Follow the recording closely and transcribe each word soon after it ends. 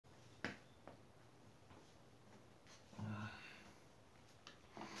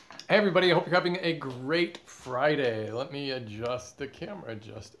Hey everybody, I hope you're having a great Friday. Let me adjust the camera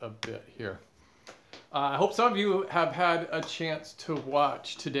just a bit here. I hope some of you have had a chance to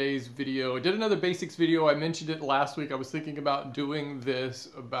watch today's video. I did another basics video. I mentioned it last week. I was thinking about doing this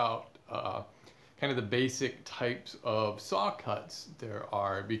about kind of the basic types of saw cuts there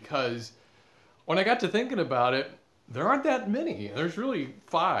are, because when I got to thinking about it, there aren't that many. There's really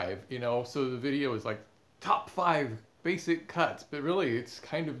 5, so the video is like top 5 basic cuts, but really it's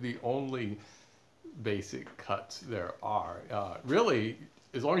kind of the only basic cuts there are. Really,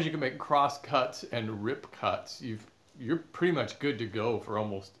 as long as you can make cross cuts and rip cuts, you're pretty much good to go for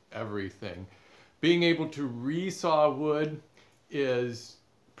almost everything. Being able to resaw wood is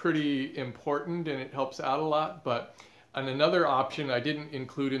pretty important and it helps out a lot, but another option I didn't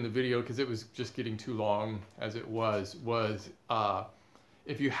include in the video because it was just getting too long as it was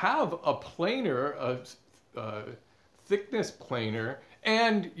if you have a planer, a thickness planer,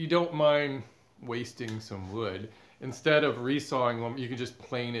 and you don't mind wasting some wood, instead of resawing them, you can just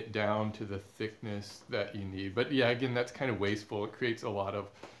plane it down to the thickness that you need. But yeah, again, that's kind of wasteful. It creates a lot of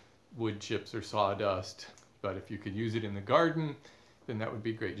wood chips or sawdust. But if you could use it in the garden, then that would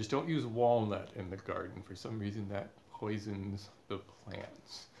be great. Just don't use walnut in the garden. For some reason, that poisons the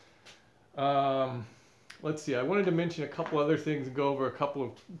plants. Let's see, I wanted to mention a couple other things and go over a couple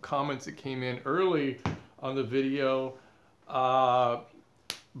of comments that came in early on the video.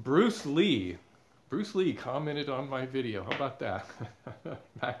 Bruce Lee commented on my video. How about that?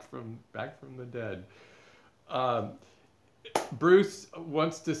 back from the dead. Bruce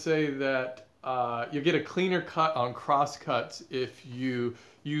wants to say that you get a cleaner cut on cross cuts if you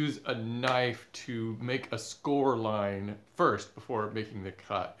use a knife to make a score line first before making the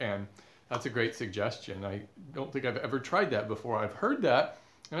cut, and that's a great suggestion. I don't think I've ever tried that before. I've heard that,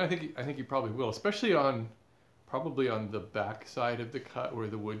 and I think you probably will, especially probably on the back side of the cut where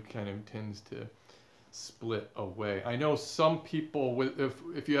the wood kind of tends to split away. I know some people,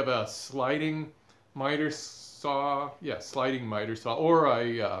 if you have a sliding miter saw, or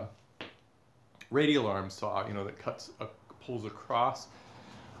a radial arm saw, that pulls across.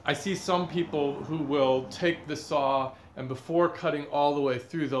 I see some people who will take the saw and before cutting all the way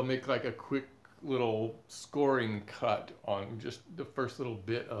through, they'll make like a quick little scoring cut on just the first little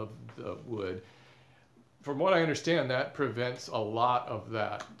bit of the wood. From what I understand, that prevents a lot of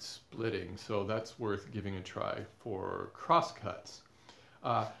that splitting, so that's worth giving a try for cross cuts.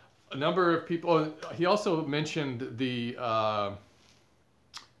 A number of people, he also mentioned the,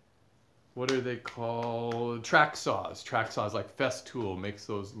 what are they called? Track saws. Track saws, like Festool makes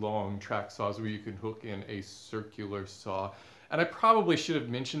those long track saws where you can hook in a circular saw. And I probably should have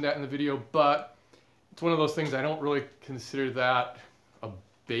mentioned that in the video, but it's one of those things I don't really consider that a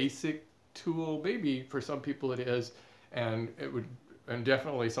basic tool. Maybe for some people it is, and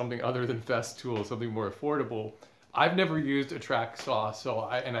definitely something other than Festool, something more affordable. I've never used a track saw,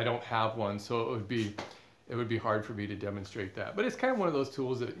 and I don't have one, so it would be hard for me to demonstrate that. But it's kind of one of those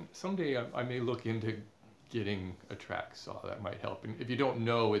tools that someday I may look into getting a track saw. That might help. And if you don't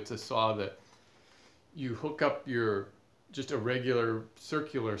know, it's a saw that you hook up just a regular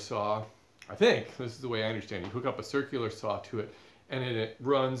circular saw. I think this is the way I understand it. You hook up a circular saw to it, and then it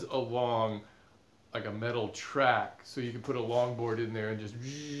runs along like a metal track, so you can put a longboard in there and just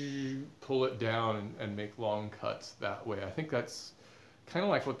pull it down and make long cuts that way. I think that's kind of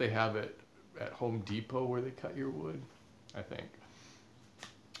like what they have at Home Depot where they cut your wood, I think.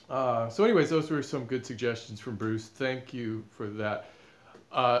 So anyways, those were some good suggestions from Bruce. Thank you for that.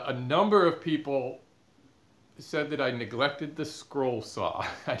 A number of people said that I neglected the scroll saw.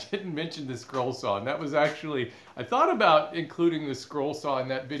 I didn't mention the scroll saw, and that was actually, I thought about including the scroll saw in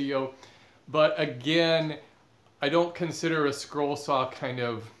that video, but again, I don't consider a scroll saw kind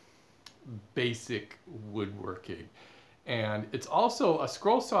of basic woodworking. And it's also a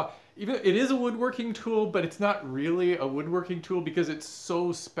scroll saw, even it is a woodworking tool, but it's not really a woodworking tool because it's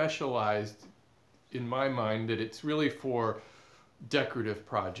so specialized in my mind that it's really for decorative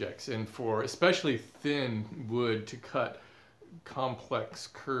projects and for especially thin wood to cut complex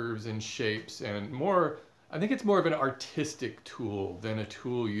curves and shapes, and I think it's more of an artistic tool than a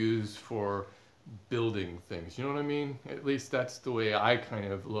tool used for building things. You know what I mean? At least that's the way I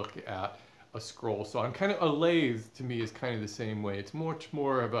kind of look at a scroll saw. And kind of a lathe to me is kind of the same way. It's much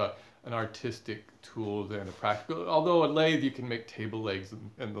more of an artistic tool than a practical, although a lathe you can make table legs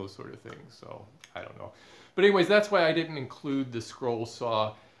and those sort of things, so I don't know. But anyways, that's why I didn't include the scroll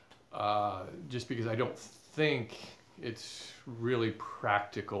saw, just because I don't think it's really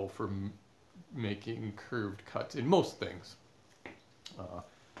practical for making curved cuts in most things.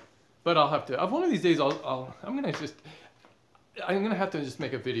 But I'll have to, one of these days I'm gonna just, I'm gonna have to just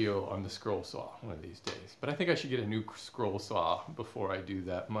make a video on the scroll saw one of these days. But I think I should get a new scroll saw before I do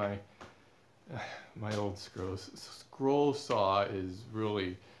that. My old scroll saw is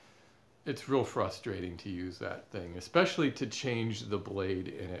really, it's real frustrating to use that thing, especially to change the blade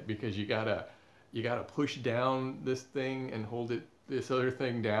in it, because you gotta push down this thing and hold this other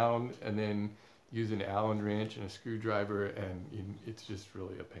thing down, and then use an Allen wrench and a screwdriver, and it's just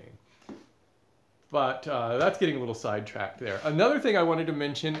really a pain. But that's getting a little sidetracked there. Another thing I wanted to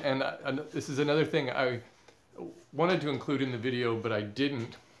mention, and this is another thing I wanted to include in the video, but I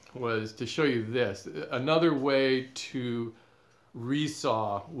didn't, was to show you this. Another way to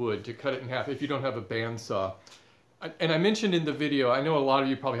resaw wood, to cut it in half if you don't have a bandsaw. And I mentioned in the video, I know a lot of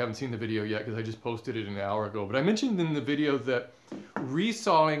you probably haven't seen the video yet because I just posted it an hour ago, but I mentioned in the video that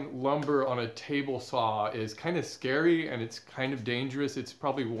resawing lumber on a table saw is kind of scary and it's kind of dangerous. It's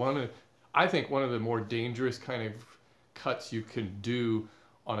probably I think one of the more dangerous kind of cuts you can do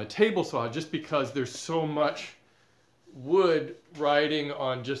on a table saw, just because there's so much wood riding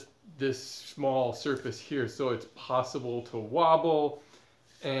on just this small surface here, so it's possible to wobble,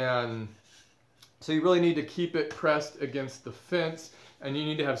 and so you really need to keep it pressed against the fence, and you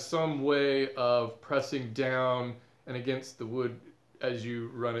need to have some way of pressing down and against the wood as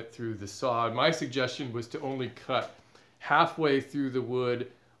you run it through the saw. My suggestion was to only cut halfway through the wood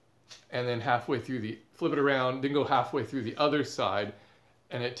and then halfway through flip it around, then go halfway through the other side.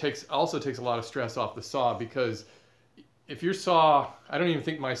 And it also takes a lot of stress off the saw, because if your saw, I don't even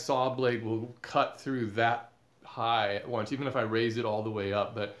think my saw blade will cut through that high at once, even if I raise it all the way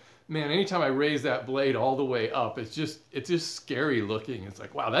up. But man, anytime I raise that blade all the way up, it's just scary looking. It's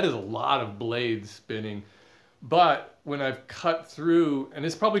like, wow, that is a lot of blades spinning. But when I've cut through, and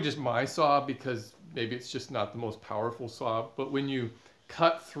it's probably just my saw because maybe it's just not the most powerful saw, but when you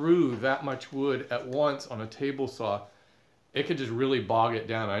cut through that much wood at once on a table saw, it could just really bog it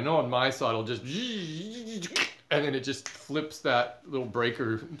down. I know on my saw it'll just, and then it just flips that little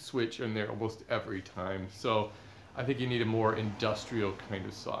breaker switch in there almost every time. So I think you need a more industrial kind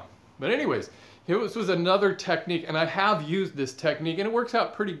of saw. But anyways, this was another technique, and I have used this technique and it works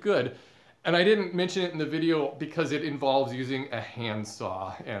out pretty good. And I didn't mention it in the video because it involves using a hand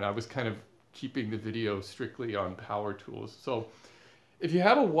saw, and I was kind of keeping the video strictly on power tools. So if you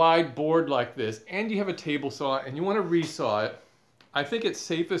have a wide board like this and you have a table saw and you want to resaw it, I think it's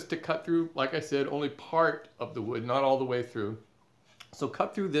safest to cut through, like I said, only part of the wood, not all the way through. So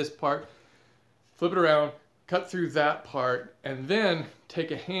cut through this part, flip it around, cut through that part, and then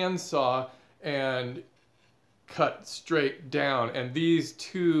take a hand saw and cut straight down. And these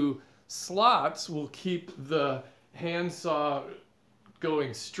two slots will keep the hand saw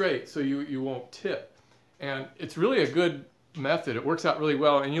going straight, so you won't tip. And it's really a good method. It works out really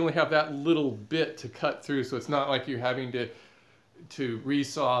well, and you only have that little bit to cut through, so it's not like you're having to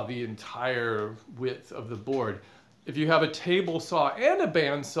resaw the entire width of the board. If you have a table saw and a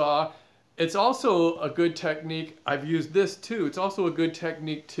bandsaw, it's also a good technique. I've used this too. It's also a good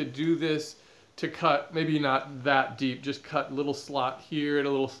technique to do this, to cut maybe not that deep, just cut a little slot here and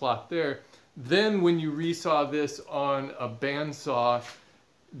a little slot there. Then when you resaw this on a bandsaw,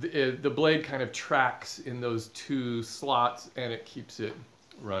 the blade kind of tracks in those two slots and it keeps it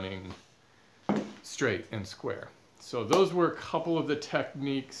running straight and square. So those were a couple of the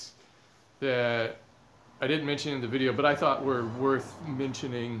techniques that I didn't mention in the video, but I thought were worth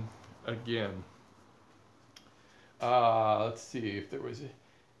mentioning again. Let's see if there was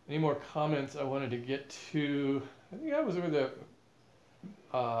any more comments I wanted to get to. I think that was over the...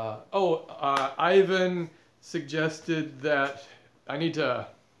 Ivan suggested that I need to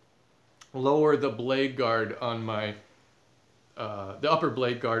lower the blade guard on my, the upper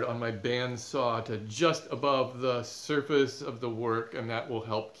blade guard on my bandsaw to just above the surface of the work, and that will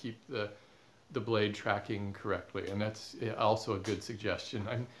help keep the blade tracking correctly. And that's also a good suggestion.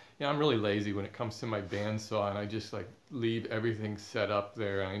 I'm really lazy when it comes to my bandsaw, and I just like leave everything set up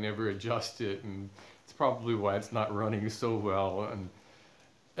there and I never adjust it, and it's probably why it's not running so well. And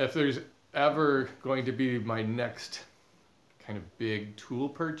if there's ever going to be my next kind of big tool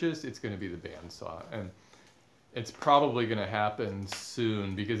purchase, it's going to be the bandsaw, and it's probably going to happen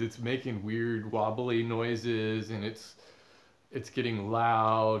soon because it's making weird wobbly noises, and it's getting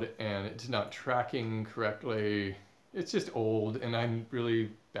loud, and it's not tracking correctly. It's just old, and I'm really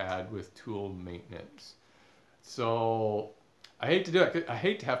bad with tool maintenance. So I hate to do it. I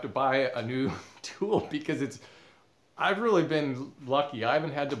hate to have to buy a new tool because I've really been lucky. I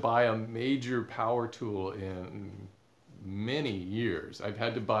haven't had to buy a major power tool in many years. I've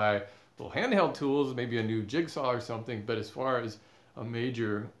had to buy little handheld tools, maybe a new jigsaw or something, but as far as a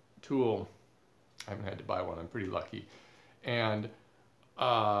major tool, I haven't had to buy one. I'm pretty lucky. And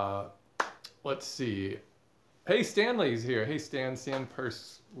let's see. Hey, Stanley's here. Hey, Stan. Stan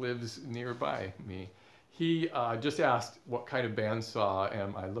Purse lives nearby me. He just asked what kind of bandsaw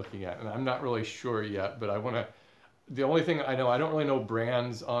am I looking at, and I'm not really sure yet, but I want to. The only thing I know, I don't really know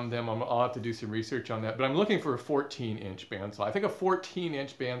brands on them. I'll have to do some research on that, but I'm looking for a 14-inch bandsaw. I think a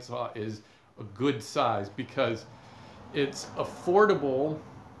 14-inch bandsaw is a good size because it's affordable.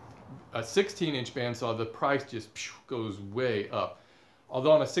 A 16-inch bandsaw, the price just goes way up.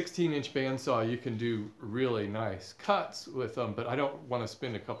 Although on a 16-inch bandsaw, you can do really nice cuts with them, but I don't want to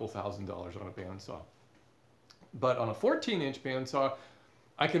spend a couple $1,000s on a bandsaw. But on a 14-inch bandsaw,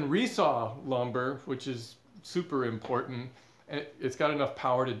 I can resaw lumber, which is super important. And it's got enough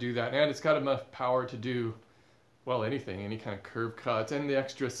power to do that. And it's got enough power to do, well, anything, any kind of curve cuts. And the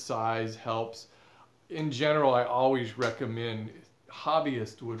extra size helps. In general, I always recommend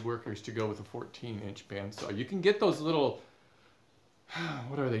hobbyist woodworkers to go with a 14-inch bandsaw. You can get those little,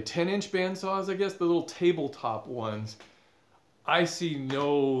 what are they, 10-inch bandsaws, I guess, the little tabletop ones. I see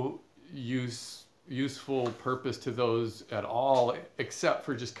no useful purpose to those at all, except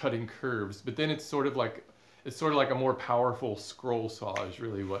for just cutting curves. But then it's sort of like a more powerful scroll saw is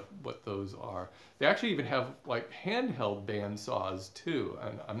really what those are. They actually even have like handheld bandsaws too,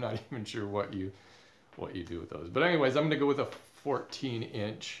 and I'm not even sure what you do with those. But anyways, I'm going to go with a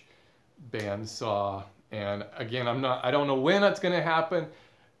 14-inch bandsaw. And again, I don't know when that's going to happen.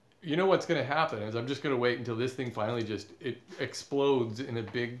 You know what's going to happen is I'm just going to wait until this thing finally it explodes in a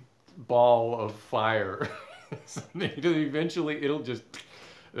big ball of fire. Eventually it'll just,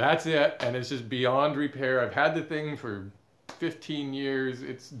 that's it, and it's just beyond repair. I've had the thing for 15 years.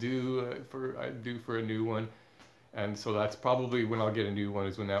 It's due for a new one. And so that's probably when I'll get a new one,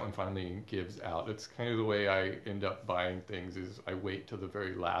 is when that one finally gives out. It's kind of the way I end up buying things, is I wait till the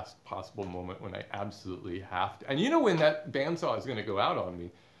very last possible moment when I absolutely have to. And you know when that bandsaw is going to go out on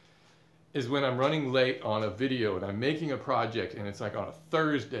me is when I'm running late on a video and I'm making a project and it's like on a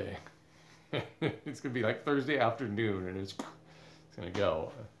Thursday. It's going to be like Thursday afternoon and it's going to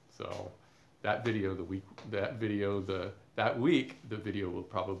go. So that video, that week, the video will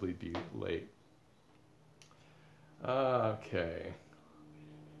probably be late. Okay,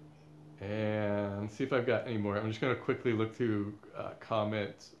 and see if I've got any more. I'm just going to quickly look through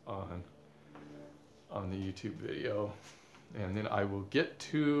comments on the YouTube video, and then I will get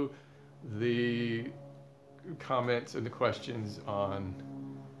to the comments and the questions on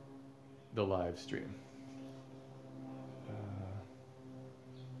the live stream.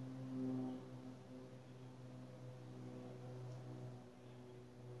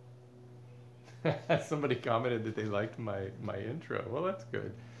 Somebody commented that they liked my intro. Well, that's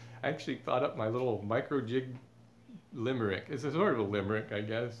good. I actually thought up my little micro jig limerick. It's a sort of a limerick, I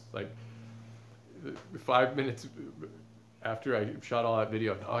guess. Like 5 minutes after I shot all that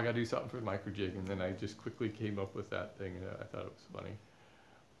video, I thought, oh, I gotta do something for the micro jig, and then I just quickly came up with that thing, and I thought it was funny.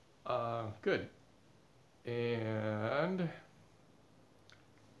 Good. And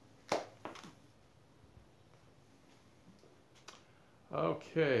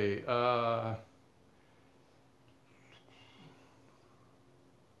okay.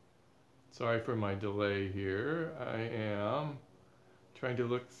 Sorry for my delay here. I am trying to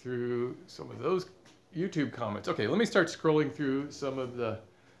look through some of those YouTube comments. Okay, let me start scrolling through some of the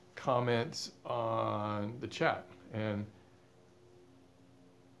comments on the chat. And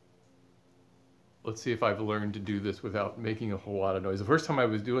let's see if I've learned to do this without making a whole lot of noise. The first time I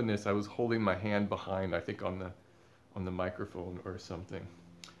was doing this, I was holding my hand behind, I think on the microphone or something.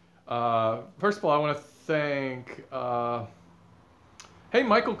 First of all, I want to thank... hey,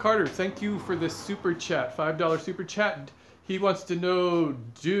 Michael Carter, thank you for this super chat, $5 super chat. He wants to know,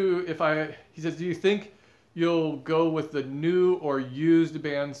 he says, do you think you'll go with the new or used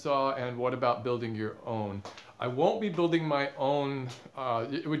bandsaw, and what about building your own? I won't be building my own.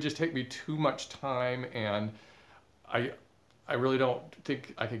 It would just take me too much time, and I really don't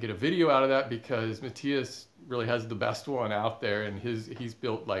think I could get a video out of that, because Matthias really has the best one out there, and he's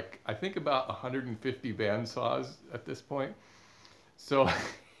built like, I think about 150 bandsaws at this point. So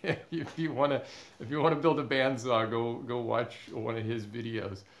if you want to build a bandsaw, go watch one of his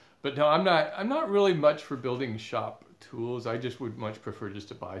videos. But no, I'm not really much for building shop tools. I just would much prefer just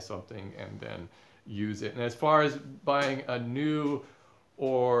to buy something and then use it. And as far as buying a new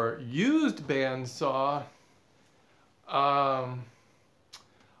or used bandsaw, I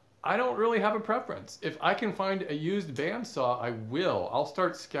don't really have a preference. If I can find a used bandsaw, I will. I'll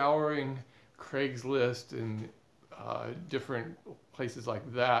start scouring Craigslist and different places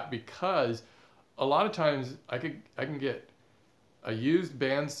like that, because a lot of times I can get a used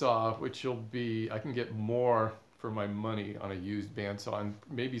bandsaw, which I can get more for my money on a used bandsaw, and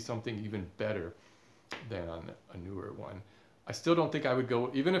maybe something even better than a newer one. I still don't think I would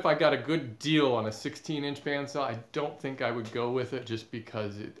go, even if I got a good deal on a 16-inch bandsaw, I don't think I would go with it just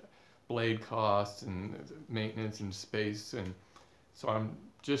because blade costs and maintenance and space, and so I'm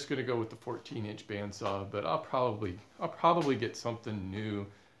just gonna go with the 14-inch bandsaw, but I'll probably get something new.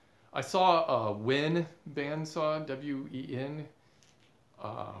 I saw a Wen bandsaw, W-E-N,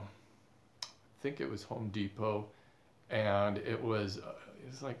 I think it was Home Depot, and it was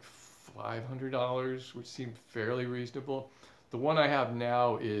like $500, which seemed fairly reasonable. The one I have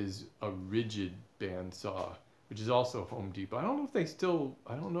now is a rigid bandsaw, which is also Home Depot. I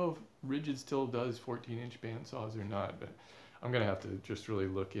don't know if Rigid still does 14-inch bandsaws or not, but I'm gonna have to just really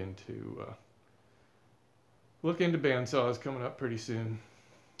look into bandsaws coming up pretty soon.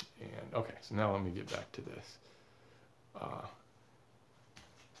 And okay, so now let me get back to this.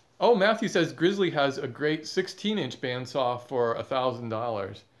 Oh, Matthew says Grizzly has a great 16-inch bandsaw for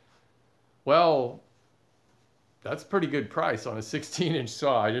 $1,000. Well, that's a pretty good price on a 16-inch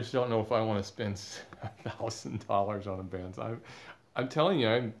saw. I just don't know if I want to spend $1,000 on a bandsaw. I'm telling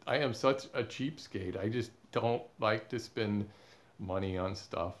you, I am such a cheapskate. I just don't like to spend money on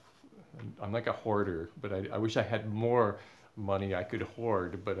stuff. I'm like a hoarder, but I wish I had more money I could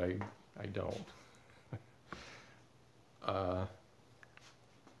hoard, but I don't.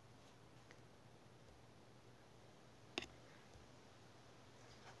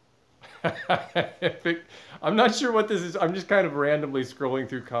 I'm not sure what this is. I'm just kind of randomly scrolling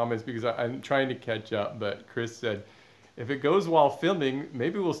through comments because I'm trying to catch up. But Chris said, if it goes while filming,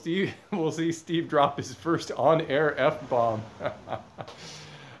 maybe we'll see Steve drop his first on-air F-bomb.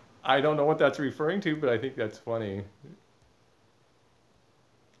 I don't know what that's referring to, but I think that's funny.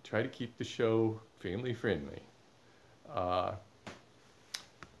 Try to keep the show family friendly.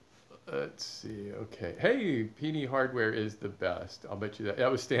 Let's see. Okay. Hey, Peony Hardware is the best. I'll bet you that. That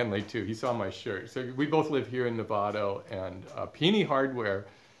was Stanley too. He saw my shirt. So we both live here in Novato, and Peony Hardware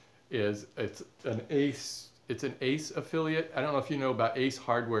it's an Ace affiliate. I don't know if you know about Ace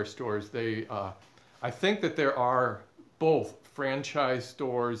hardware stores. They I think that there are both franchise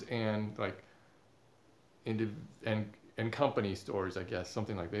stores and like and company stores, I guess,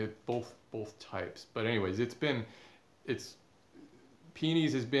 something like that. Both types. But anyways,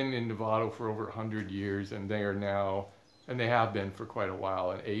 Peony's has been in Novato for over 100 years, and they are now, and they have been for quite a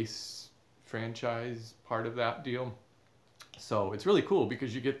while, an Ace franchise part of that deal. So it's really cool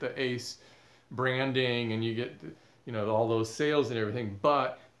because you get the Ace branding and you get, you know, all those sales and everything,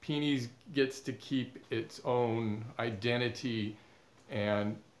 but Peony's gets to keep its own identity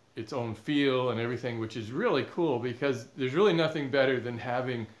and its own feel and everything, which is really cool because there's really nothing better than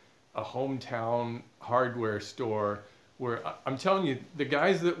having a hometown hardware store where I'm telling you, the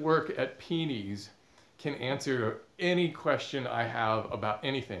guys that work at Peony's can answer any question I have about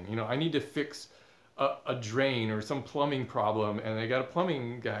anything. You know, I need to fix a drain or some plumbing problem, and they got a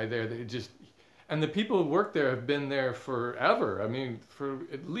plumbing guy there that just, and the people who work there have been there forever. I mean, for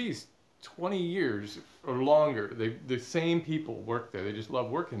at least 20 years or longer. The same people work there. They just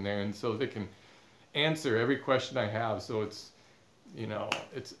love working there, and so they can answer every question I have. So it's, you know,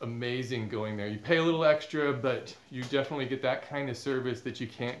 it's amazing going there. You pay a little extra, but you definitely get that kind of service that you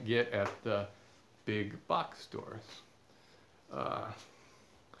can't get at the big box stores.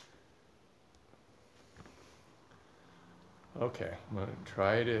 Okay, I'm gonna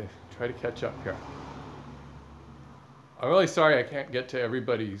try to catch up here. I'm really sorry I can't get to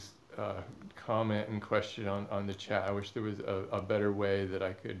everybody's comment and question on the chat. I wish there was a better way that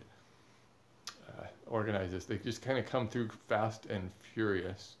I could organize this. They just kind of come through fast and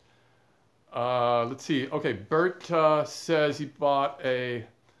furious. Let's see. Okay, Bert says he bought a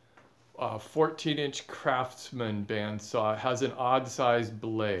 14-inch Craftsman bandsaw. It has an odd-sized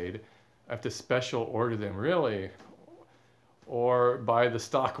blade. I have to special order them. Really? Or buy the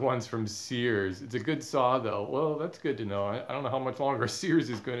stock ones from Sears. It's a good saw, though. Well, that's good to know. I don't know how much longer Sears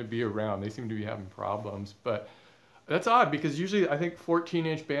is going to be around. They seem to be having problems, but that's odd because usually I think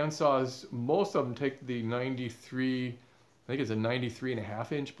 14-inch bandsaws, most of them take the 93, I think it's a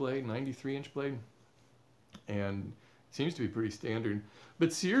 93.5-inch blade, 93-inch blade, and it seems to be pretty standard.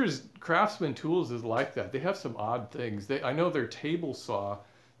 But Sears Craftsman Tools is like that. They have some odd things. I know their table saw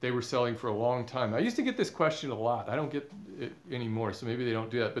they were selling for a long time. I used to get this question a lot. I don't get it anymore, so maybe they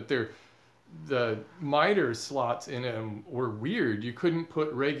don't do that. But the miter slots in them were weird. You couldn't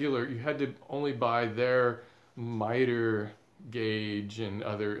put regular, you had to only buy their miter gauge and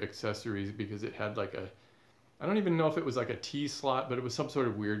other accessories because it had like I don't even know if it was like a T slot, but it was some sort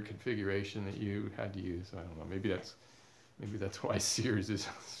of weird configuration that you had to use. I don't know, maybe that's why Sears is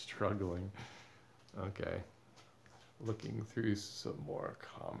struggling. Okay. looking through some more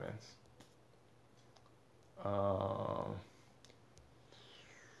comments.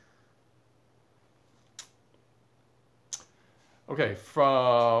 Okay,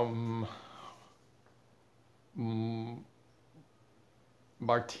 from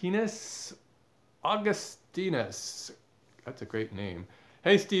Martinez Augustinus. That's a great name.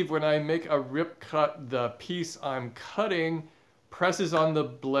 Hey Steve, when I make a rip cut, the piece I'm cutting presses on the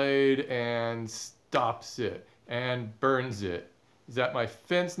blade and stops it and burns it. Is that my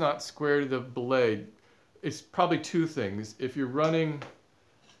fence not square to the blade? It's probably two things. If you're running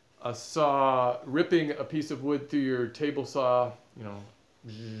a saw, ripping a piece of wood through your table saw, you know,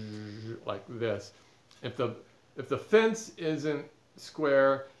 like this. If the fence isn't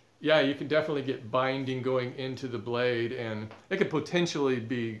square, yeah, you can definitely get binding going into the blade, and it could potentially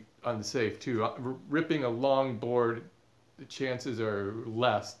be unsafe too. Ripping a long board, the chances are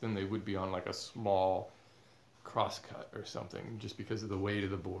less than they would be on like a small crosscut or something, just because of the weight of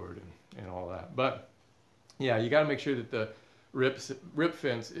the board and all that. But yeah, you got to make sure that the rip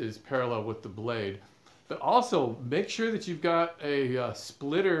fence is parallel with the blade. But also make sure that you've got a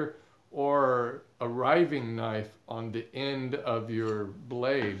splitter or a riving knife on the end of your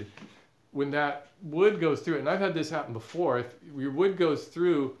blade. When that wood goes through, and I've had this happen before, if your wood goes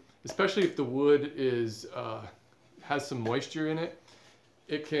through, especially if the wood is has some moisture in it,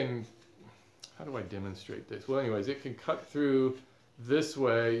 it can, how do I demonstrate this? Well, anyways, it can cut through this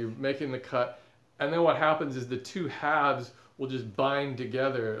way, you're making the cut, and then what happens is the two halves will just bind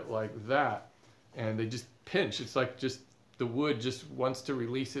together like that, and they just pinch. It's like just the wood just wants to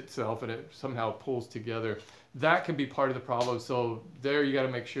release itself, and it somehow pulls together. That can be part of the problem. So there you got to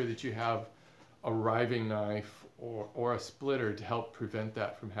make sure that you have a riving knife or a splitter to help prevent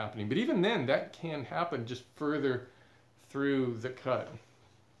that from happening. But even then, that can happen just further through the cut.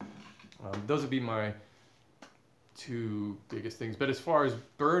 Those would be my two biggest things. But as far as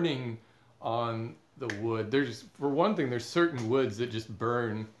burning on the wood, there's, for one thing, there's certain woods that just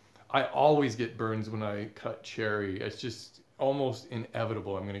burn. I always get burns when I cut cherry. It's just almost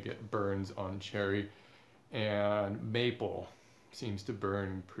inevitable I'm going to get burns on cherry. And maple seems to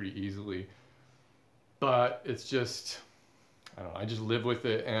burn pretty easily. But it's just, I don't know, I just live with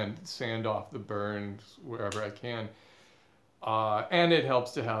it and sand off the burns wherever I can. And it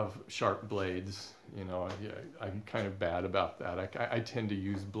helps to have sharp blades. You know, I'm kind of bad about that. I tend to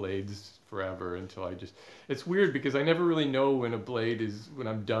use blades forever until I just, it's weird because I never really know when a blade is, when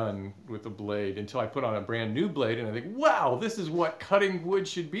I'm done with a blade until I put on a brand new blade and I think, wow, this is what cutting wood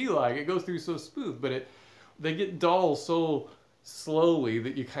should be like. It goes through so smooth, but they get dull so slowly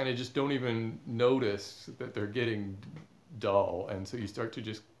that you kind of just don't even notice that they're getting dull. And so you start to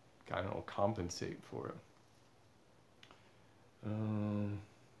just kind of compensate for it.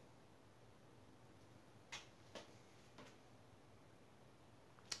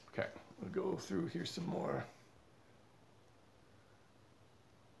 Okay, we'll go through here some more.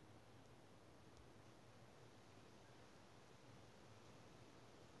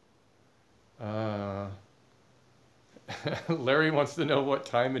 Larry wants to know what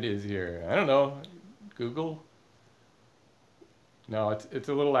time it is here. I don't know. Google? No, it's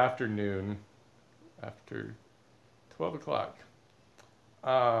a little afternoon. After 12 o'clock.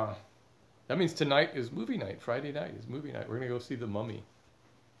 That means tonight is movie night. Friday night is movie night. We're going to go see The Mummy.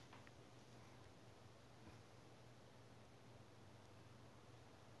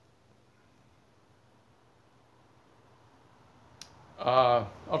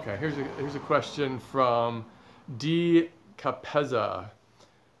 Okay, here's a question from D. Capezza.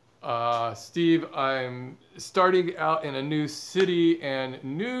 Steve, I'm starting out in a new city and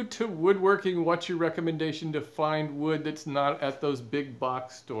new to woodworking. What's your recommendation to find wood that's not at those big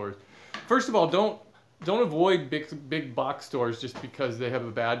box stores? First of all, don't avoid big box stores just because they have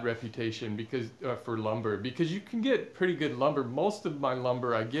a bad reputation for lumber, because you can get pretty good lumber. Most of my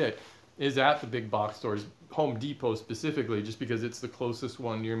lumber I get is at the big box stores, Home Depot specifically, just because it's the closest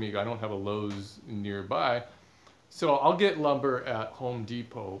one near me. I don't have a Lowe's nearby. So I'll get lumber at Home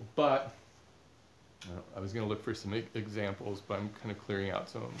Depot, but I was going to look for some examples, but I'm kind of clearing out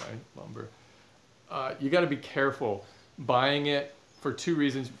some of my lumber. You got to be careful buying it for two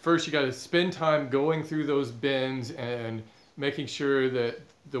reasons. First, you got to spend time going through those bins and making sure that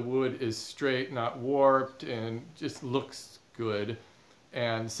the wood is straight, not warped, and just looks good.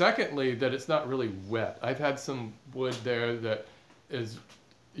 And secondly, that it's not really wet. I've had some wood there that is,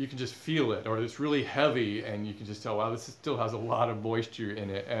 you can just feel it, or it's really heavy and you can just tell, wow, this still has a lot of moisture in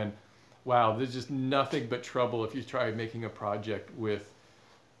it. And wow, there's just nothing but trouble if you try making a project with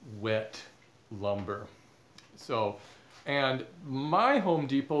wet lumber. So, and my Home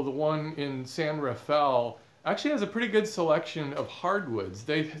Depot, the one in San Rafael, actually has a pretty good selection of hardwoods.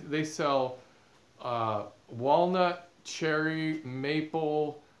 They sell walnut, cherry,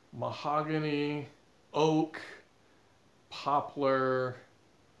 maple, mahogany, oak, poplar,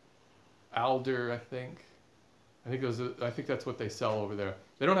 alder, I think. I think that's what they sell over there.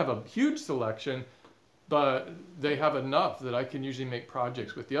 They don't have a huge selection, but they have enough that I can usually make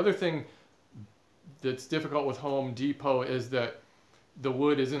projects with. The other thing that's difficult with Home Depot is that the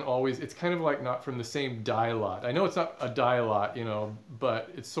wood isn't always, it's kind of like not from the same die lot. I know it's not a die lot, you know, but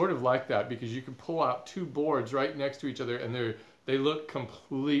it's sort of like that because you can pull out two boards right next to each other and they look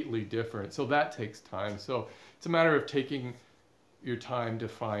completely different. So that takes time. So it's a matter of taking your time to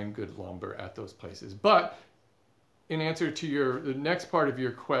find good lumber at those places. But in answer to the next part of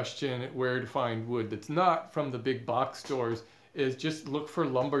your question, where to find wood that's not from the big box stores, is just look for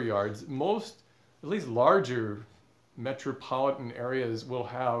lumber yards. Most, at least larger metropolitan areas will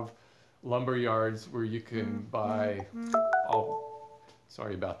have lumber yards where you can buy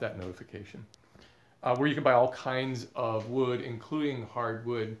sorry about that notification. Where you can buy all kinds of wood, including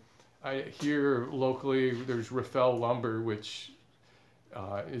hardwood. Here locally, there's Rafael Lumber, which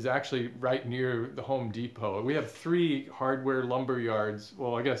is actually right near the Home Depot. We have 3 hardware lumber yards.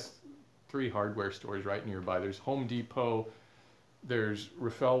 Well, I guess 3 hardware stores right nearby. There's Home Depot, there's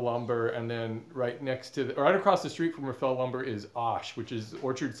Rafael Lumber, and then right next to, right across the street from Rafael Lumber is Osh, which is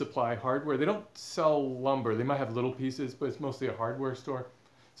Orchard Supply Hardware. They don't sell lumber. They might have little pieces, but it's mostly a hardware store.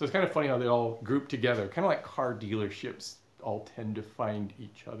 So it's kind of funny how they all group together, kind of like car dealerships all tend to find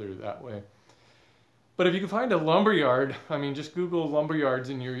each other that way. But if you can find a lumber yard, I mean, just Google lumber yards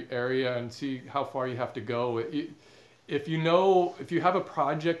in your area and see how far you have to go. If you have a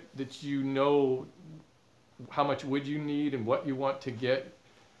project that you know how much wood you need and what you want to get,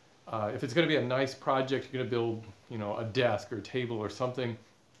 if it's going to be a nice project, you're going to build, you know, a desk or a table or something,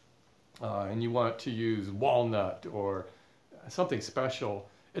 and you want to use walnut or something special,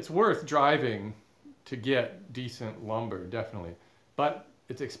 it's worth driving to get decent lumber, definitely. But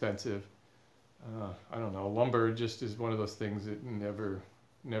it's expensive. I don't know. Lumber just is one of those things that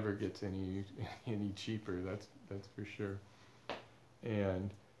never gets any cheaper. That's for sure.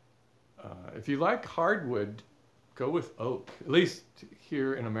 And if you like hardwood, go with oak. At least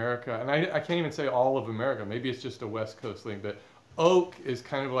here in America, and I can't even say all of America. Maybe it's just a West Coast thing. But oak is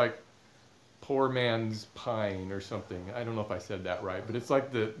kind of like poor man's pine or something. I don't know if I said that right, but it's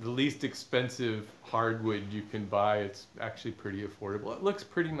like the least expensive hardwood you can buy. It's actually pretty affordable. It looks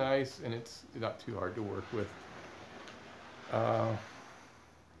pretty nice, and it's not too hard to work with.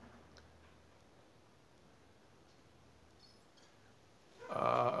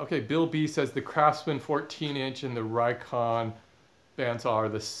 Okay, Bill B says the Craftsman 14-inch and the Rikon bandsaw are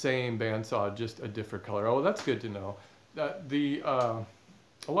the same bandsaw, just a different color. Oh, that's good to know. A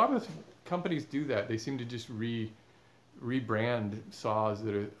lot of companies do that. They seem to just rebrand saws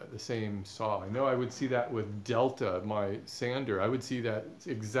that are the same saw. I know I would see that with Delta, my sander. I would see that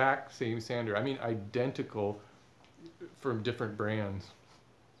exact same sander. I mean, identical from different brands.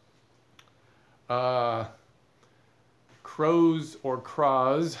 Crows or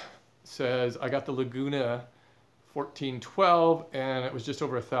Craws says, I got the Laguna 1412 and it was just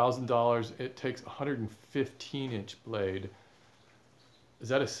over $1,000. It takes a 115-inch blade. Is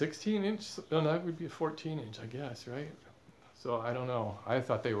that a 16-inch? No, that would be a 14-inch, I guess, right? So I don't know. I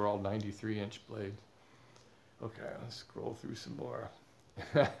thought they were all 93-inch blades. Okay, let's scroll through some more.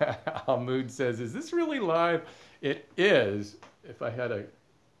 Almered says, is this really live? It is. If I have a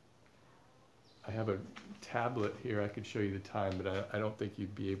tablet here, I could show you the time, but I don't think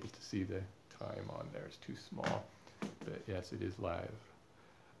you'd be able to see the time on there. It's too small. But yes, it is live.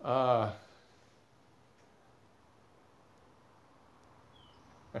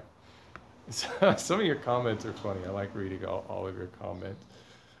 Some of your comments are funny. I like reading all of your comments.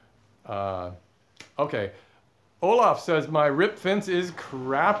 Okay. Olaf says, my rip fence is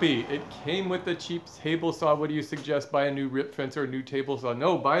crappy. It came with a cheap table saw. What do you suggest? Buy a new rip fence or a new table saw?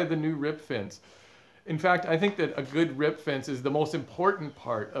 No, buy the new rip fence. In fact, I think that a good rip fence is the most important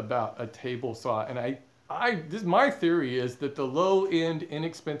part about a table saw. And my theory is that the low-end,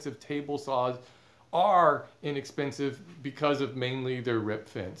 inexpensive table saws are inexpensive because of mainly their rip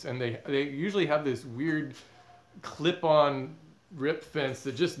fence. And they usually have this weird clip-on rip fence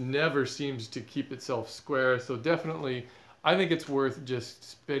that just never seems to keep itself square. So definitely, I think it's worth just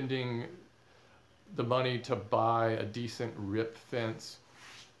spending the money to buy a decent rip fence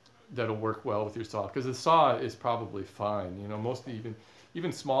that'll work well with your saw. Because the saw is probably fine. You know, most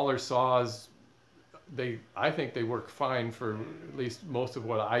even smaller saws, I think they work fine for at least most of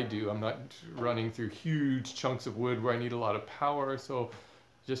what I do. I'm not running through huge chunks of wood where I need a lot of power. So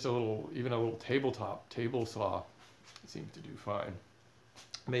just even a little tabletop table saw seems to do fine.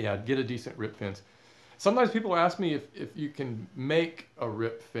 But yeah, get a decent rip fence. Sometimes people ask me if you can make a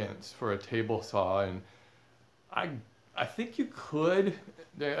rip fence for a table saw, and I think you could.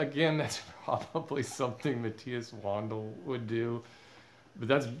 Again, that's probably something Matthias Wandel would do, but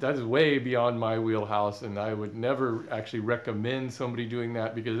that's way beyond my wheelhouse, and I would never actually recommend somebody doing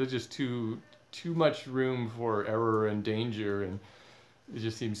that because it's just too much room for error and danger, and it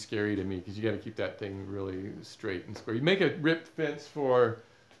just seems scary to me because you got to keep that thing really straight and square. You make a rip fence for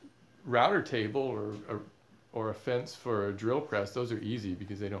router table or a fence for a drill press. Those are easy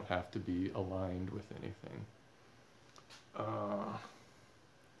because they don't have to be aligned with anything.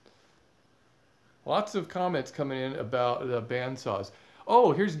 Lots of comments coming in about the bandsaws.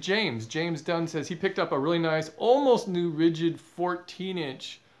 Oh, here's James. James Dunn says he picked up a really nice, almost new rigid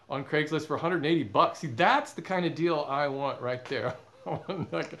 14-inch on Craigslist for 180 bucks. See, that's the kind of deal I want right there.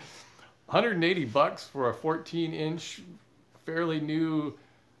 Like 180 bucks for a 14-inch, fairly new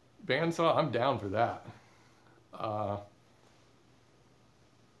bandsaw. I'm down for that.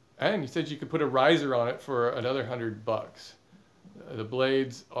 And you said you could put a riser on it for another 100 bucks. The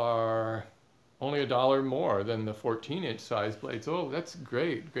blades are only $1 more than the 14-inch size blades. Oh, that's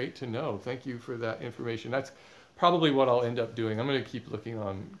great. Great to know. Thank you for that information. That's probably what I'll end up doing. I'm going to keep looking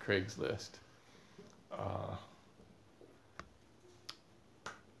on Craigslist.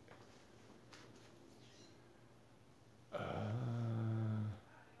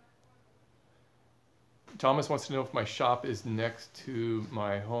 Thomas wants to know if my shop is next to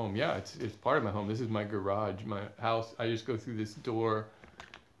my home. Yeah, it's part of my home. This is my garage, my house. I just go through this door,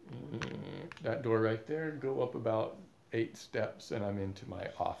 that door right there, go up about 8 steps, and I'm into my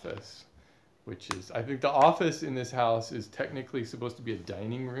office, which is, I think the office in this house is technically supposed to be a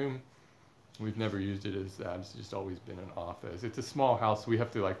dining room. We've never used it as that. It's just always been an office. It's a small house, so we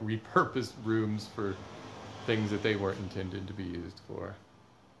have to like repurpose rooms for things that they weren't intended to be used for.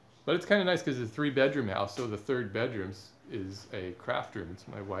 But it's kind of nice because it's a 3-bedroom house, so the 3rd bedroom is a craft room. It's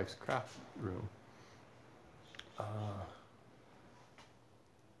my wife's craft room.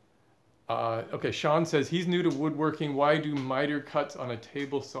 Okay, Sean says he's new to woodworking. Why do miter cuts on a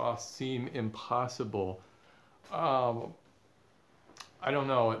table saw seem impossible? I don't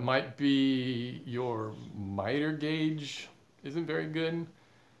know. It might be your miter gauge isn't very good.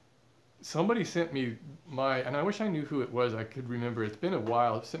 Somebody sent me and I wish I knew who it was. I could remember. It's been a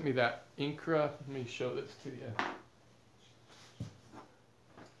while. It sent me that Incra. Let me show this to you.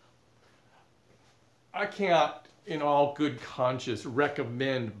 I can't, in all good conscience,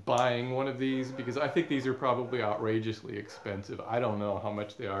 recommend buying one of these because I think these are probably outrageously expensive. I don't know how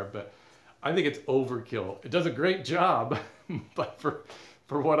much they are, but I think it's overkill. It does a great job, but for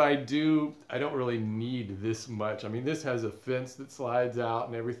what I do, I don't really need this much. I mean, this has a fence that slides out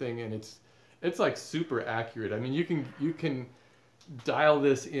and everything, and it's like super accurate. I mean, you can dial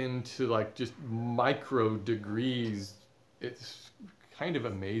this into like just micro degrees. It's kind of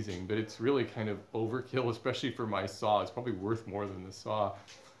amazing, but it's really kind of overkill, especially for my saw. It's probably worth more than the saw.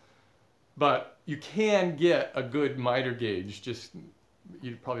 But you can get a good miter gauge. Just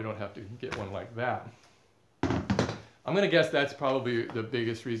you probably don't have to get one like that. I'm going to guess that's probably the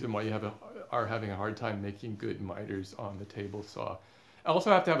biggest reason why you are having a hard time making good miters on the table saw. I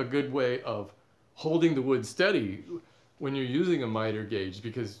also have to have a good way of holding the wood steady when you're using a miter gauge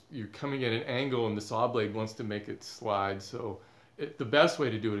because you're coming at an angle and the saw blade wants to make it slide. So the best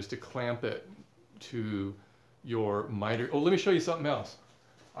way to do it is to clamp it to your miter. Oh, let me show you something else.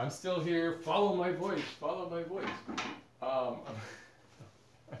 I'm still here. Follow my voice. Follow my voice.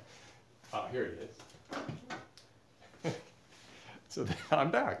 Here it is. So I'm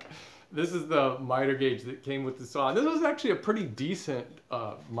back. This is the miter gauge that came with the saw. This was actually a pretty decent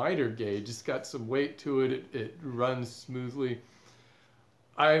miter gauge. It's got some weight to it. It runs smoothly.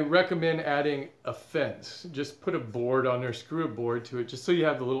 I recommend adding a fence. Just put a board on there, screw a board to it, just so you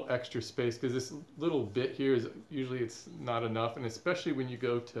have the little extra space, because this little bit here is usually it's not enough, and especially when you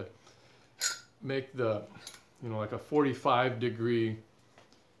go to make the, like a 45 degree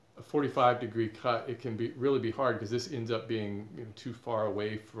cut, it can really be hard because this ends up being too far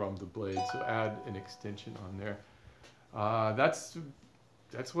away from the blade. So add an extension on there. That's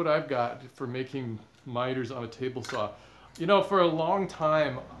what I've got for making miters on a table saw. For a long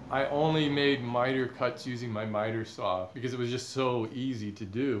time, I only made miter cuts using my miter saw because it was just so easy to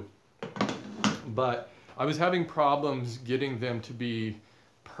do. But I was having problems getting them to be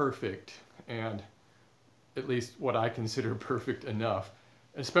perfect, and at least what I consider perfect enough,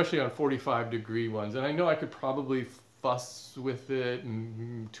 especially on 45-degree ones. And I know I could probably fuss with it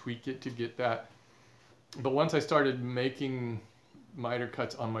and tweak it to get that. But once I started making miter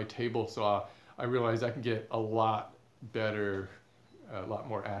cuts on my table saw, I realized I can get a lot better, a lot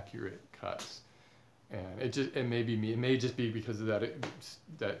more accurate cuts. And it may be me. It may just be because of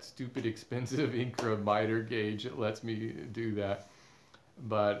that stupid expensive Incra miter gauge that lets me do that.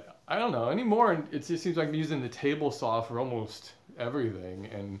 But I don't know anymore. It just seems like I'm using the table saw for almost everything,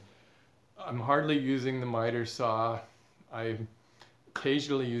 and I'm hardly using the miter saw. I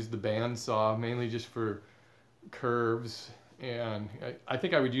occasionally use the band saw, mainly just for curves, and I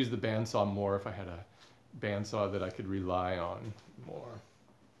think I would use the band saw more if I had a band saw that I could rely on more.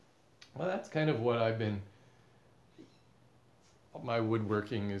 Well, that's kind of what I've been, my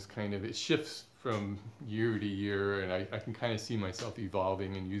woodworking is kind of, it shifts from year to year, and I can kind of see myself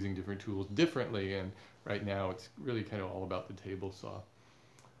evolving and using different tools differently, and right now it's really kind of all about the table saw.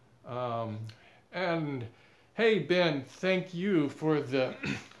 And hey Ben, thank you for the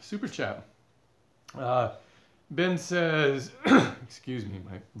super chat. Ben says, excuse me,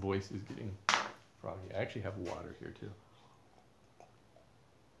 my voice is getting froggy. I actually have water here too.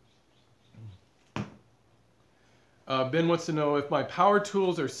 Ben wants to know if my power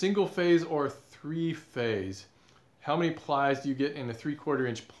tools are single phase or 3-phase. How many plies do you get in a 3/4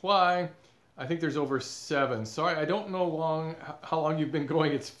 inch ply? I think there's over 7. Sorry, I don't know how long you've been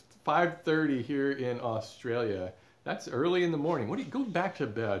going. It's 5:30 here in Australia. That's early in the morning. What do you go back to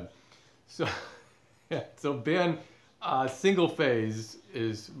bed? So, yeah, so Ben, single phase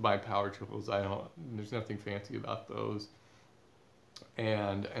is my power tools. There's nothing fancy about those.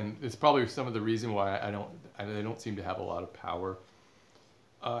 And it's probably some of the reason why they don't seem to have a lot of power.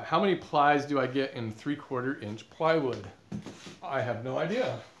 How many plies do I get in 3/4 inch plywood? I have no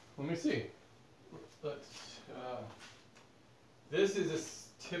idea. Let me see. This is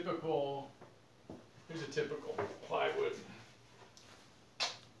a typical. Here's a typical plywood.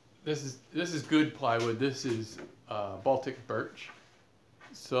 This is good plywood. This is Baltic birch.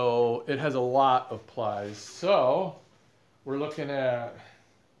 So it has a lot of plies. So we're looking at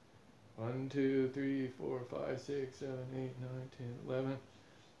 1, 2, 3, 4, 5, 6, 7, 8, 9, 10, 11.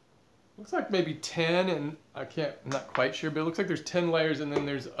 Looks like maybe 10, and I'm not quite sure, but it looks like there's 10 layers, and then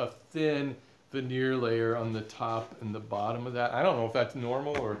there's a thin veneer layer on the top and the bottom of that. I don't know if that's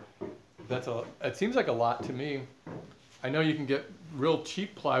normal or it seems like a lot to me. I know you can get real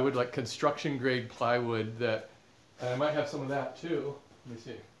cheap plywood, like construction grade plywood, that I might have some of that too. Let me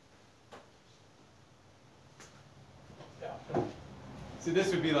see. Yeah. See,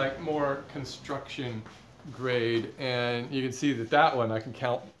 this would be like more construction grade, and you can see that one I can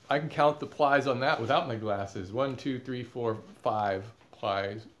count the plies on that without my glasses. 1, 2, 3, 4, 5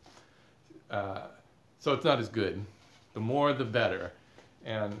 plies. So it's not as good. The more, the better.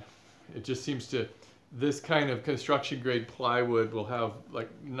 And it just seems to, this kind of construction grade plywood will have like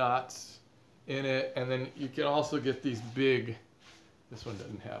knots in it, and then you can also get these big, this one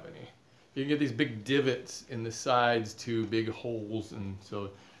doesn't have any. You can get these big divots in the sides too, big holes, and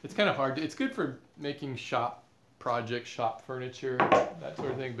so it's kind of hard. It's good for making shop projects, shop furniture, that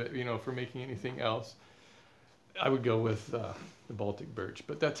sort of thing, but for making anything else, I would go with the Baltic birch,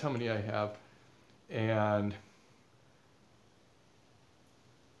 but that's how many I have. And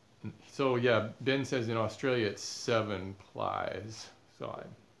so yeah, Ben says in Australia it's 7 plies, so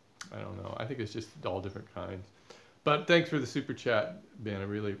I don't know. I think it's just all different kinds. But thanks for the super chat, Ben. I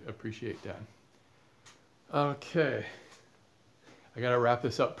really appreciate that. Okay. I got to wrap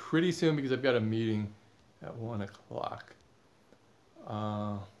this up pretty soon because I've got a meeting at 1 o'clock.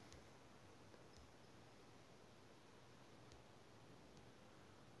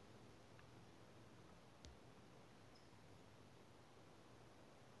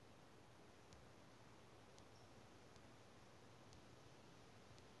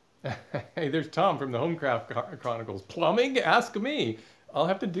 Hey, there's Tom from the Homecraft Chronicles. Plumbing? Ask me. I'll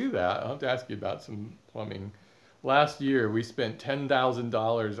have to do that. I'll have to ask you about some plumbing. Last year, we spent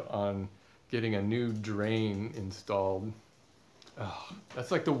 $10,000 on getting a new drain installed. Oh,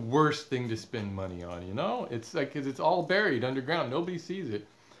 that's like the worst thing to spend money on, It's like, 'cause it's all buried underground. Nobody sees it.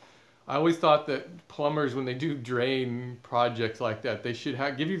 I always thought that plumbers, when they do drain projects like that, they should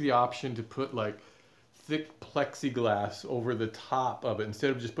give you the option to put like thick plexiglass over the top of it instead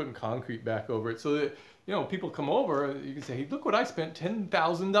of just putting concrete back over it, so that people come over, you can say, hey, look what I spent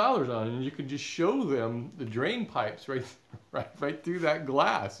 $10,000 on, and you can just show them the drain pipes right through that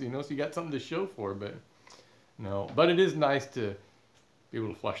glass, so you got something to show for. But no, but it is nice to be able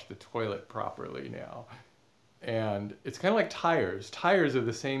to flush the toilet properly now. And it's kind of like tires. Tires are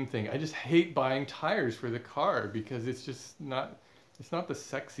the same thing. I just hate buying tires for the car because it's just not. It's not the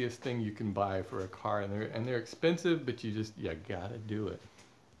sexiest thing you can buy for a car, and they're expensive, but you gotta do it.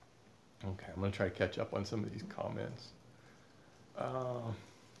 Okay, I'm gonna try to catch up on some of these comments.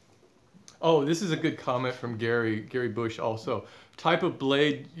 Oh, this is a good comment from Gary Bush also. Type of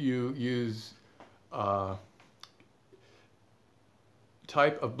blade you use,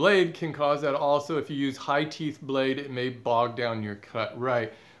 type of blade can cause that also. If you use high teeth blade, it may bog down your cut.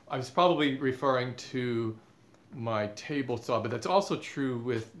 Right. I was probably referring to my table saw, but that's also true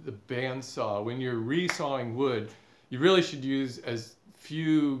with the bandsaw. When you're resawing wood, you really should use as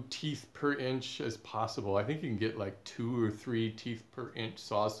few teeth per inch as possible. I think you can get like 2 or 3 teeth per inch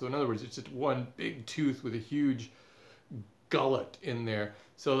saws. So in other words, it's just one big tooth with a huge gullet in there,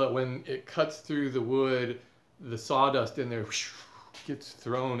 so that when it cuts through the wood, the sawdust in there gets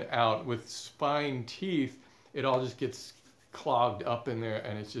thrown out. With fine teeth, it all just gets clogged up in there,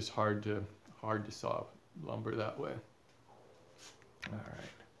 and it's just hard to saw lumber that way. All right.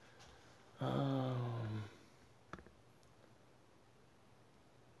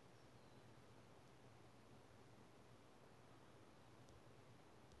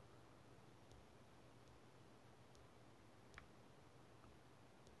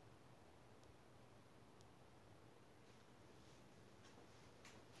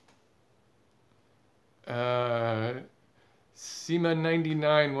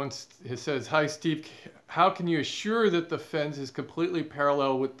 Seema99 says, "Hi Steve, how can you assure that the fence is completely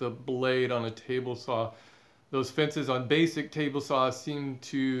parallel with the blade on a table saw? Those fences on basic table saws seem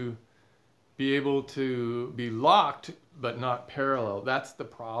to be able to be locked but not parallel." That's the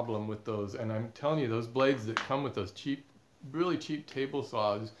problem with those, and I'm telling you, those blades that come with those cheap, really cheap table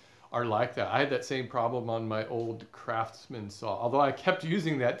saws are like that. I had that same problem on my old Craftsman saw. Although I kept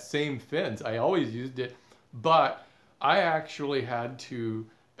using that same fence, I always used it, but I actually had to,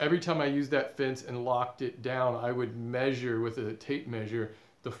 every time I used that fence and locked it down, I would measure with a tape measure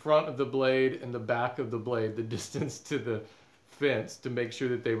the front of the blade and the back of the blade, the distance to the fence, to make sure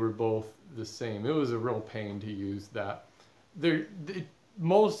that they were both the same. It was a real pain to use that.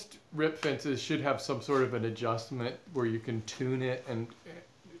 Most rip fences should have some sort of an adjustment where you can tune it and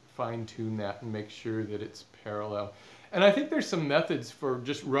fine tune that and make sure that it's parallel. And I think there's some methods for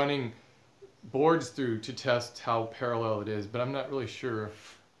just running boards through to test how parallel it is, but I'm not really sure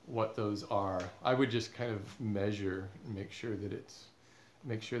what those are. I would just kind of measure and make sure that it's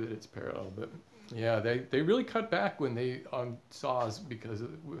parallel. But yeah, they really cut back when they on saws because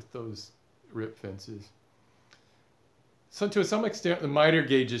with those rip fences. So to some extent, the miter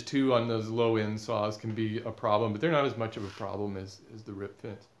gauges too on those low end saws can be a problem, but they're not as much of a problem as the rip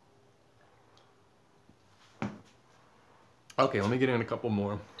fence. Okay, let me get in a couple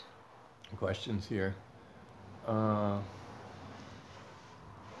more questions here.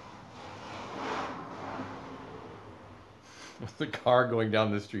 The car going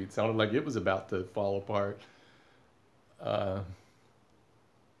down the street sounded like it was about to fall apart.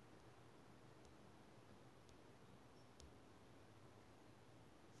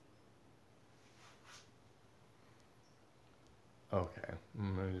 Okay,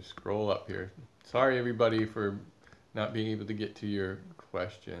 I'm going to just scroll up here. Sorry everybody for not being able to get to your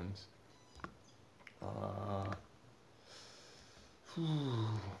questions.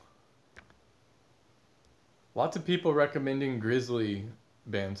 Lots of people recommending Grizzly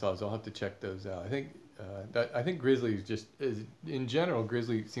bandsaws. I'll have to check those out. I think Grizzly is in general,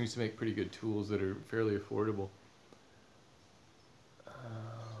 Grizzly seems to make pretty good tools that are fairly affordable.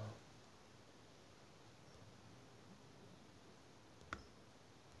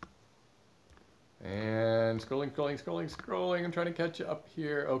 And scrolling. I'm trying to catch up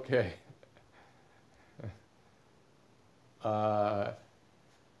here. Okay.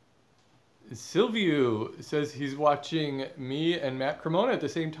 Silvio says he's watching me and Matt Cremona at the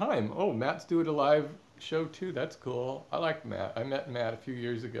same time. Oh, Matt's doing a live show too. That's cool. I like Matt. I met Matt a few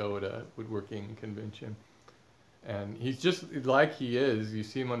years ago at a woodworking convention. And he's just like he is. You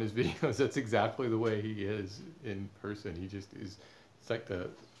see him on his videos. That's exactly the way he is in person. He just is. It's like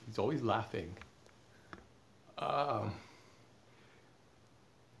he's always laughing.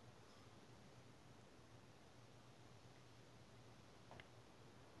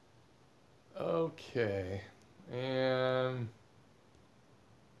 Okay, and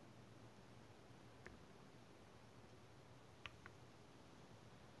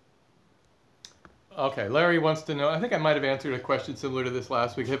okay, Larry wants to know, I think I might have answered a question similar to this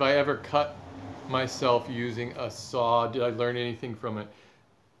last week. Have I ever cut myself using a saw? Did I learn anything from it?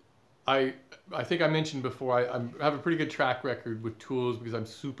 I think I mentioned before, I have a pretty good track record with tools because I'm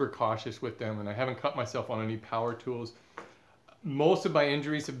super cautious with them, and I haven't cut myself on any power tools. Most of my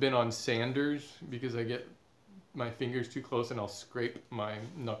injuries have been on sanders because I get my fingers too close and I'll scrape my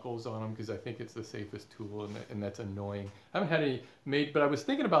knuckles on them because I think it's the safest tool, and that's annoying. I haven't had any but I was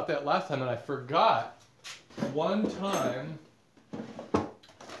thinking about that last time and I forgot one time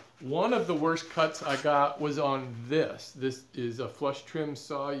One of the worst cuts I got was on this. This is a flush trim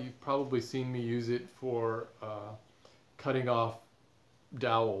saw. You've probably seen me use it for cutting off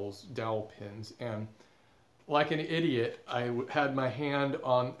dowel pins. And like an idiot, I had my hand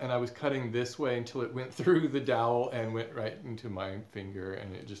on, and I was cutting this way until it went through the dowel and went right into my finger,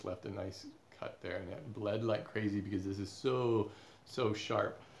 and it just left a nice cut there, and it bled like crazy because this is so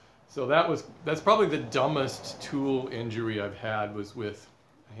sharp. So that's probably the dumbest tool injury I've had, was with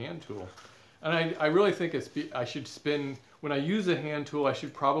a hand tool. And I really think I should spend, when I use a hand tool, I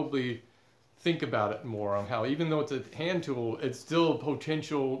should probably think about it more on how, even though it's a hand tool, it's still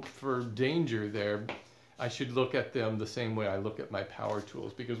potential for danger there. I should look at them the same way I look at my power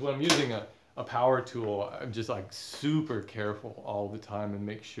tools, because when I'm using a power tool, I'm just like super careful all the time and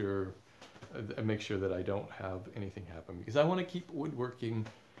make sure that I don't have anything happen, because I want to keep woodworking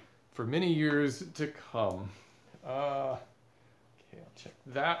for many years to come. Okay, I'll check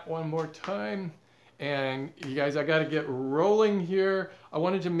that one more time. And you guys, I got to get rolling here. I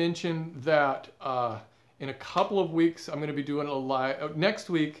wanted to mention that in a couple of weeks, I'm going to be doing a live. Next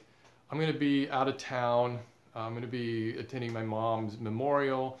week, I'm going to be out of town. I'm going to be attending my mom's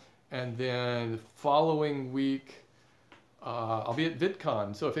memorial. And then the following week, I'll be at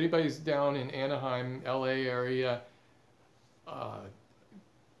VidCon. So if anybody's down in Anaheim, LA area,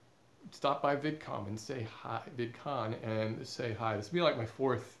 stop by VidCon and say hi. VidCon and say hi. This will be like my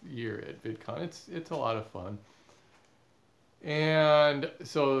 4th year at VidCon. It's a lot of fun. And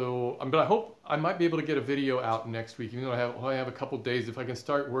so, but I hope I might be able to get a video out next week, even though I have a couple days. If I can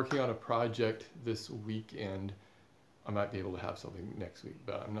start working on a project this weekend, I might be able to have something next week,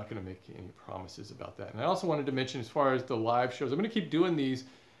 but I'm not going to make any promises about that. And I also wanted to mention, as far as the live shows, I'm going to keep doing these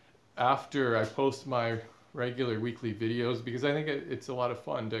after I post my regular weekly videos, because I think it's a lot of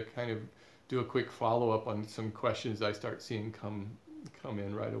fun to kind of do a quick follow-up on some questions I start seeing come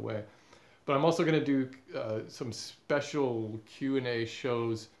in right away. But I'm also going to do some special Q&A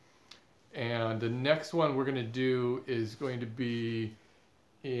shows, and the next one we're going to do is going to be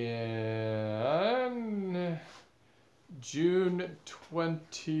in June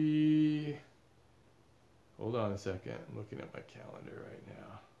 20... Hold on a second, I'm looking at my calendar right now.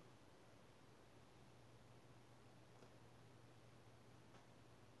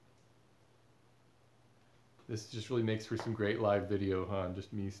 This just really makes for some great live video, huh?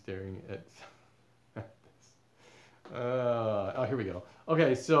 Just me staring at this. Oh, here we go.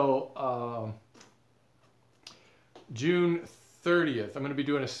 Okay, so June 30th, I'm going to be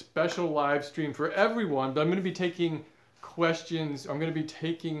doing a special live stream for everyone, but I'm going to be taking questions. I'm going to be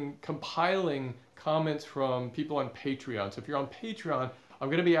compiling comments from people on Patreon. So if you're on Patreon, I'm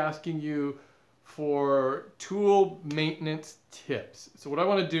going to be asking you for tool maintenance tips. So what I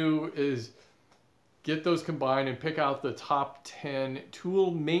want to do is get those combined and pick out the top 10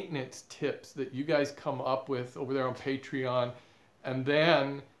 tool maintenance tips that you guys come up with over there on Patreon. And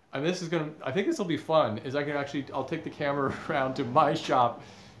then, and this is going to, I think this will be fun, is I'll take the camera around to my shop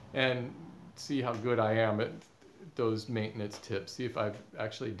and see how good I am at those maintenance tips. See if I've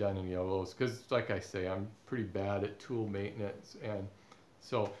actually done any of those. Because like I say, I'm pretty bad at tool maintenance. And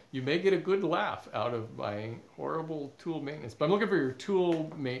so you may get a good laugh out of my horrible tool maintenance. But I'm looking for your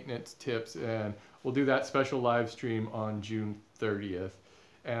tool maintenance tips, and we'll do that special live stream on June 30th.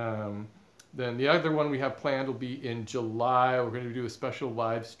 Then the other one we have planned will be in July. We're going to do a special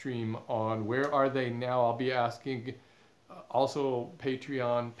live stream on Where Are They Now? I'll be asking also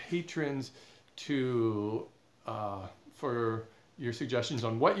Patreon patrons for your suggestions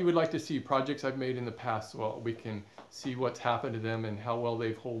on what you would like to see, projects I've made in the past, so we can see what's happened to them and how well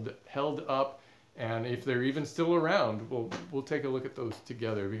they've held up, and if they're even still around. We'll take a look at those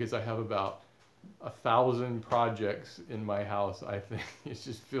together, because I have about 1,000 projects in my house. I think it's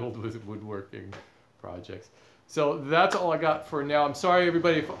just filled with woodworking projects. So that's all I got for now. I'm sorry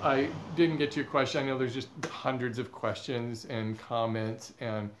everybody if I didn't get to your question. I know there's just hundreds of questions and comments,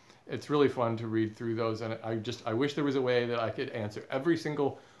 and it's really fun to read through those, and I wish there was a way that I could answer every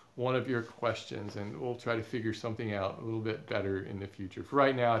single one of your questions, and we'll try to figure something out a little bit better in the future. For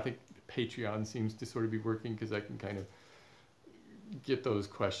right now, I think Patreon seems to sort of be working, because I can kind of get those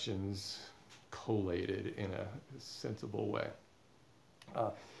questions collated in a sensible way.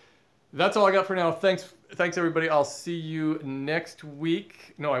 That's all I got for now. Thanks everybody. I'll see you next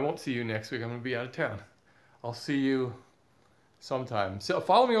week. No, I won't see you next week. I'm going to be out of town. I'll see you sometime. So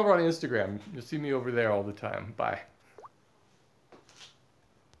follow me over on Instagram. You'll see me over there all the time. Bye.